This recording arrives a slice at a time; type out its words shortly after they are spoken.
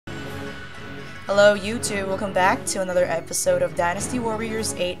Hello YouTube, welcome back to another episode of Dynasty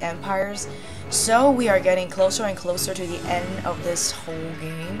Warriors 8 Empires. So we are getting closer and closer to the end of this whole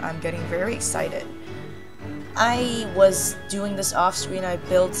game. I'm getting very excited. I was doing this off screen. I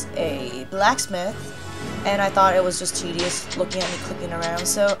built a blacksmith and I thought it was just tedious looking at me clicking around.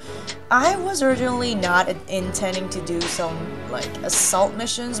 So I was originally not intending to do some like assault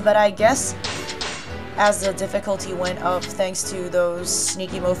missions, but I guess as the difficulty went up, thanks to those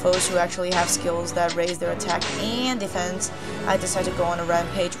sneaky mofos who actually have skills that raise their attack and defense, I decided to go on a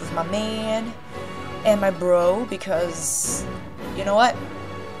rampage with my man and my bro because, you know what?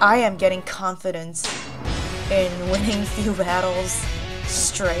 I am getting confidence in winning few battles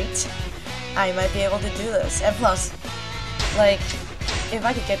straight. I might be able to do this. And plus, like, if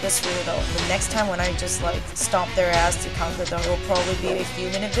I could get this through though, the next time when I just like stomp their ass to conquer them, it'll probably be a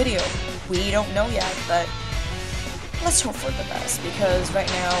few-minute video. We don't know yet, but let's hope for the best, because right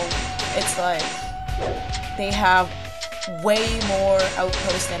now it's like they have way more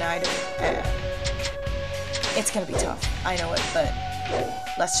outposts than I do, and it's gonna be tough. I know it, but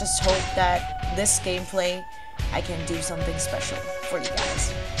let's just hope that this gameplay I can do something special for you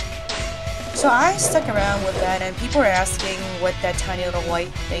guys. So I stuck around with that, and people are asking what that tiny little white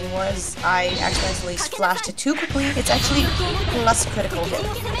thing was. I accidentally flashed it too quickly. It's actually plus critical hit,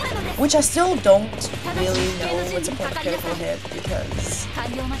 which I still don't really know what's the point of critical hit, because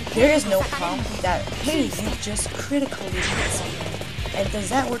there is no prompt that, hey, you just critically hit something. And does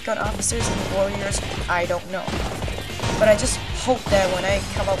that work on officers and warriors? I don't know. But I just hope that when I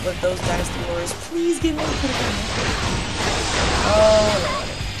come up with those Dynasty Warriors, please give me a critical hit. Oh, Lord.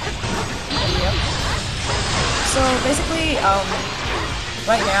 Yep. So basically,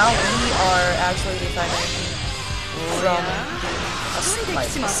 right now we are actually defending from like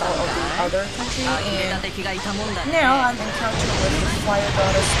assault of the other country, and now I'm encountering with the Fire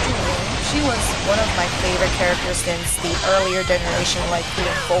Goddess June. She was one of my favorite characters since the earlier generation, like 3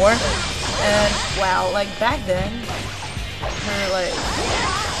 and 4. And wow, like back then, her like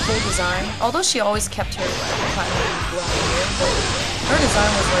full design, although she always kept her like platinum blonde hair, but her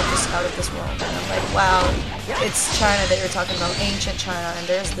design was like just out of this world, and I'm like, wow, it's China that you're talking about, ancient China, and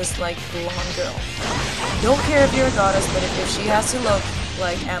there's this like blonde girl. Don't care if you're a goddess, but if she has to look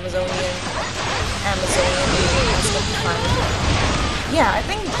like Amazonian Asian, it's gonna be fine with her. Yeah, I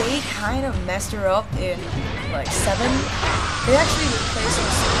think they kind of messed her up in like 7. They actually replaced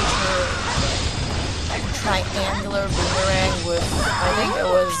her signature triangular boomerang with, I think it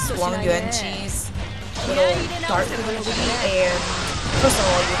was Wang Yuanqi's little dark ability, and first of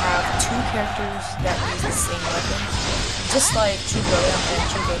all, you have 2 characters that use the same weapon, just like Zhuge and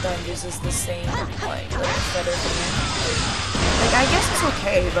Zhuge uses the same like little feather thing. Like, I guess it's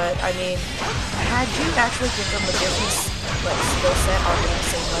okay, but I mean, had you actually give them a different like skill set on the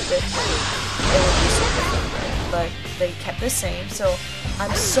same weapon, it would be so different, right? But they kept the same, so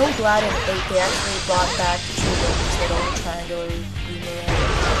I'm so glad in 8 they actually brought back Zhuge instead of triangular boomerang.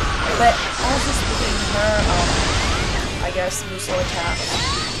 But also speaking, her I guess Muso attack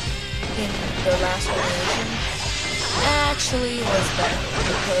in the last generation actually was better,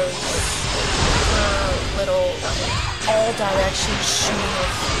 because her little all-direction shooting of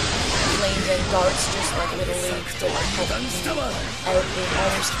flames and darts just like literally helped out in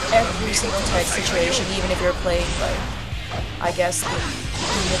almost every single type situation, even if you're playing like, I guess, the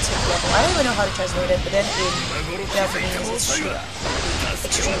lunatic level. I don't even know how to translate it, but then in Japanese it's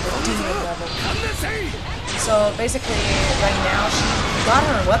extreme demon level. So basically, right now she got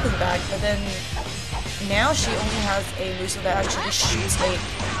her weapon back, but then now she only has a Muso that actually shoots a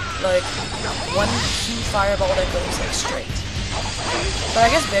like one huge fireball that goes like straight. But I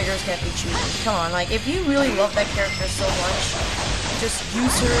guess beggars can't be choosers. Come on, like if you really love that character so much, just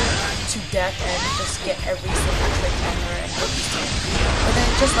use her to death and just get every single trick on her and get used to it. But then,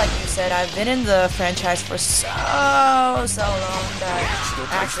 just like you said, I've been in the franchise for so long that I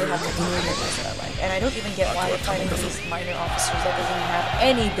actually have to do characters that I like. And I don't even get why fighting these minor officers that doesn't have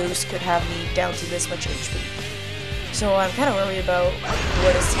any boost could have me down to this much HP. So I'm kind of worried about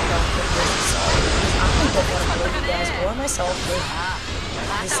what is to come with this assault, because I don't want to load you guys or myself with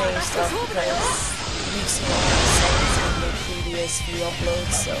the same stuff, because we've seen a lot of sense in the previous few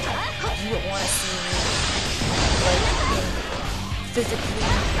uploads, so you would want to see me like in physically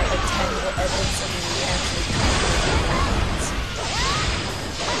like tangible evidence of me actually coming.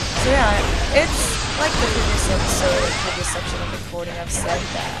 So yeah, it's like the previous episode, previous section of recording, I've said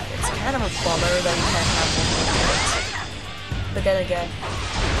that it's kind of a bummer that you can't have multiple kids. But then again,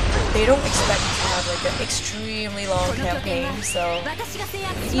 they don't expect you to have like an extremely long campaign, so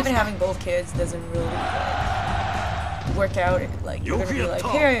even having both kids doesn't really work out, like you're gonna be like,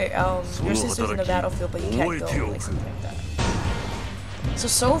 hey, your sister's in the battlefield, but you can't go, like something like that.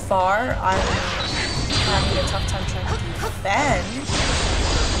 So far, I'm having a tough time trying to defend.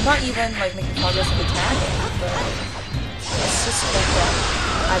 I'm not even like making progress in attacking, but it's just like that.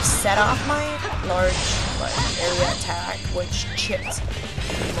 I've set off my large like area attack, which chipped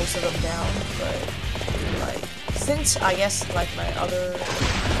most of them down, but like since I guess like my other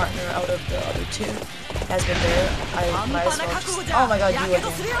partner out of the other two has been there, I might as well just, oh my god, you again.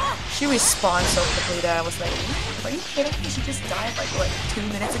 She respawned so quickly that I was like, are you kidding me? She just died like what, 2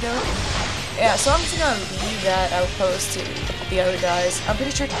 minutes ago? Yeah, so I'm just gonna leave that outpost to the other guys. I'm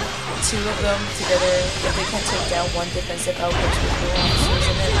pretty sure 2 of them together, if they can take down 1 defensive outpost with no officers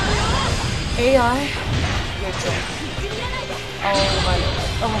in it. AI, you're drunk.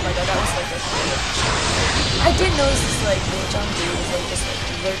 Oh my god, that was like a I did notice this like Jung was like just like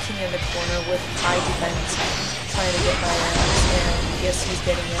lurking in the corner with high defense, trying to get my ass, and yes, he's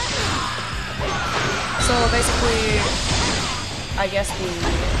getting it. So basically, I guess the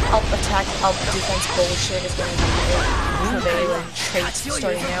up attack, up defense bullshit is going to be a prevailing trait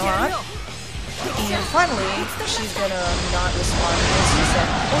starting now on. And finally, she's gonna not respond because she said,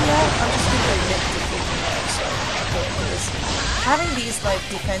 oh yeah, I'm just gonna admit defeat now, so okay, because having these like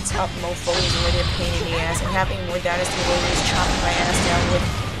defense up mofos is already a pain in the ass, and having more Dynasty warriors chopping my ass down with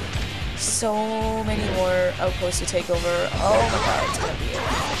so many more outposts to take over, oh my god, it's gonna be a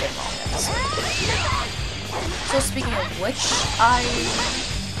freaking long episode. So speaking of which,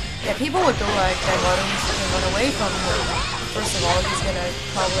 yeah, people would go like, then why don't you freaking run away from him? First of all, he's gonna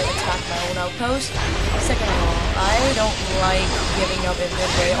probably attack my own outpost. Second of all, I don't like giving up in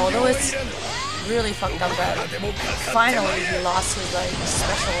midway, although it's really fucked up that finally he lost his like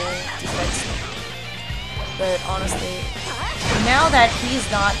special defense. But honestly, now that he's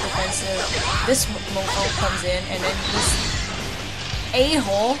not defensive, this mofo comes in and then this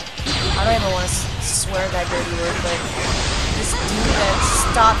a-hole, I don't even want to swear that dirty word, but this dude that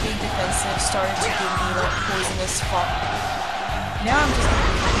stopped being defensive started to give me like poisonous fuck. Now I'm just gonna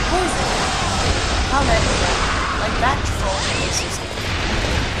be poisoned. How bad is that? Like that troll is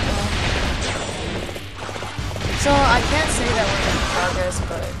so I can't say that we're making progress,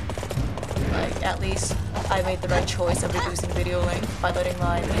 but like at least I made the right choice of reducing video length by letting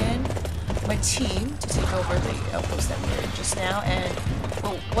my team to take over the outpost that we were in just now. And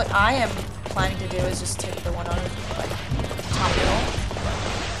well, what I am planning to do is just take the one on like top middle,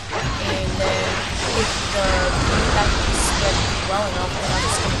 and then if the that spread well enough, then I'm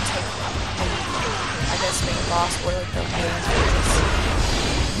just gonna take the I guess main boss or like the main fortress,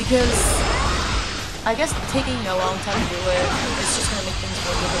 because I guess taking a long time to do it is just gonna make things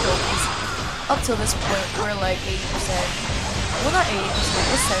more difficult. Because up till this point, we're like 80%, well not 80%,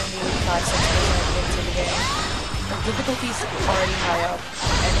 we're 75-6% into the game. The difficulty's already high up,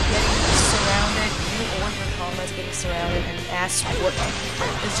 and getting surrounded, you or your comrades getting surrounded and ass whooped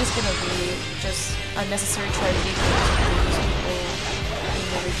is just gonna be just unnecessary tragedy for these people in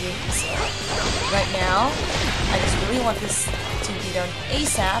the regime. So right now, I just really want this to be done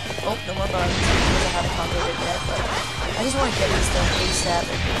ASAP. Oh, no more bugs because I haven't conquered it yet, but I just want to get this done ASAP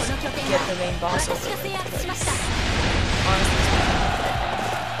and just get the main boss over with, because honestly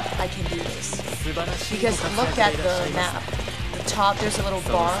I can do this. Because look at the map. The top, there's a little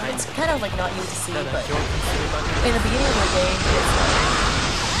bar. It's kind of like not easy to see, but in the beginning of the game, it's like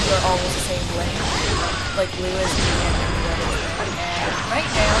you're almost the same length. Like blue is the end and red is the end. And right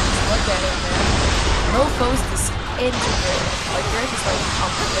now, just look at it, man. Mofo's disintegrated. Like they're just like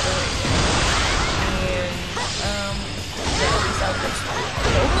obliterated. And yeah, these outfits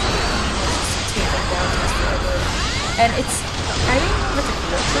just take them down to forever. And it's, I don't know if it's a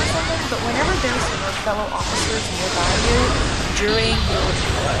glitch or something, but whenever there's your fellow officers nearby you during your,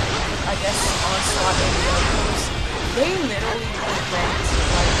 I guess, onslaught in the outpost, they literally prevent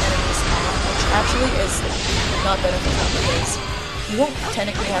like enemy spawn, which actually is not beneficial because you won't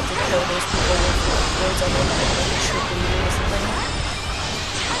technically have to kill those people with words on them like a troop leader or something.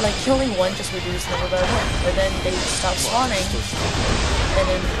 Like killing one just reduces number by 1, but then they stop spawning, and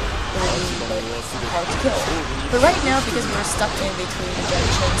then it will be like hard to kill. But right now, because we're stuck in between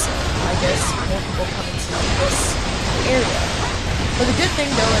junctions, I guess more people come into this area. But the good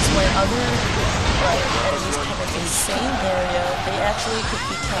thing though is when other enemies come into the same area, they actually could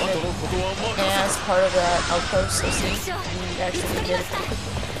be counted as part of that outpost, so see, we actually get it pretty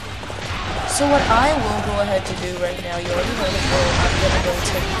quickly. So what I will go ahead to do right now, you already know the goal, I'm going to go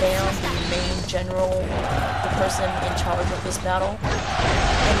take down the main general, the person in charge of this battle,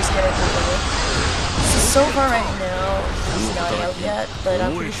 and just get it over with. So far right now, he's not out yet, but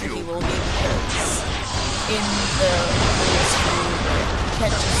I'm pretty sure he will be, because in the PS4, you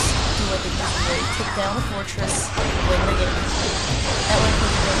can't just do what they usually do. Take down the fortress, win the game. At one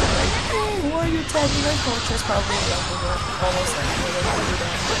point you're gonna be like, hey, why are you attacking my fortress? Probably almost like you're gonna do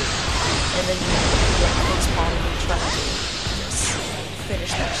that. And then you like face palm and you try to just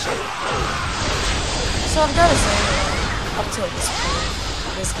finish that shit. So I've gotta say, up till this point,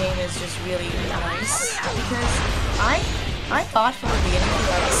 this game is just really nice because I thought from the beginning of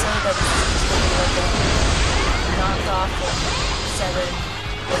the episode that this was just gonna be like a knockoff of 7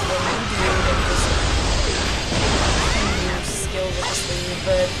 with a new dude and just new skills with the sleeve,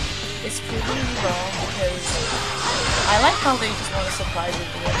 but it's proving me wrong because I like how they just want to surprise you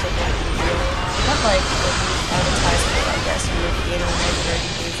with the reveal. Not like when you advertise for, I guess, European or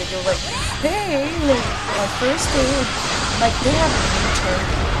American games that you're like, hey, look, my first day, like they have a new term,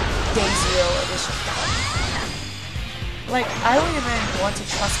 Day Zero edition. Like, I don't even want to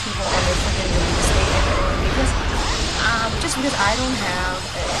trust people on their freaking release date anymore because, just because I don't have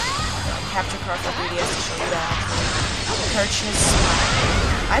a capture card for 3DS to show you that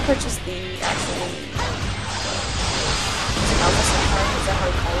I purchased the actually Alpha Sapphire, is that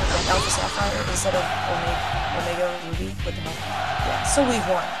how you call it? Like Alpha Sapphire instead of Omega Ruby? What the hell? Yeah, so we've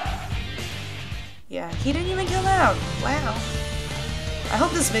won. Yeah, he didn't even kill out. Wow. I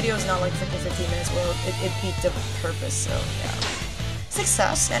hope this video is not like freaking 15 minutes. Well, it beat the purpose, so yeah.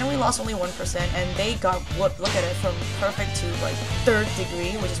 Success, and we lost only 1%, and they got what? Look at it, from perfect to like 3rd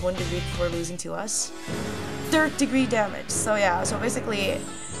degree, which is 1 degree before losing to us. 3rd degree damage. So yeah, so basically,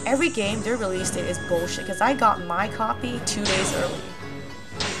 every game, their release date is bullshit, because I got my copy 2 days early.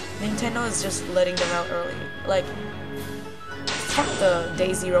 Nintendo is just letting them out early. Like, fuck the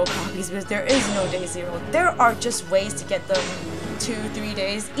Day Zero copies, because there is no Day Zero. There are just ways to get them 2-3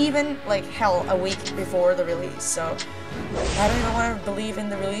 days, even like hell, a week before the release. So I don't even want to believe in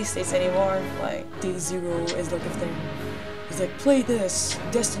the release dates anymore. Like, Day Zero is like a thing. It's like, play this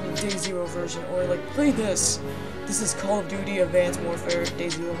Destiny Day Zero version, or like, play this. This is Call of Duty Advanced Warfare Day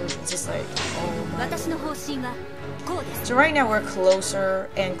Zero version. It's just like, oh my. So right now we're closer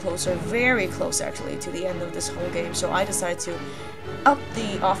and closer, very close actually, to the end of this whole game. So I decided to up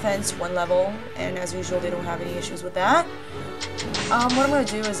the offense 1 level, and as usual they don't have any issues with that. What I'm gonna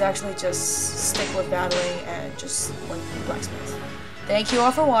do is actually just stick with battling and just like blacksmith. Thank you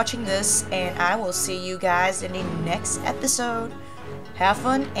all for watching this, and I will see you guys in the next episode. Have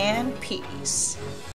fun and peace.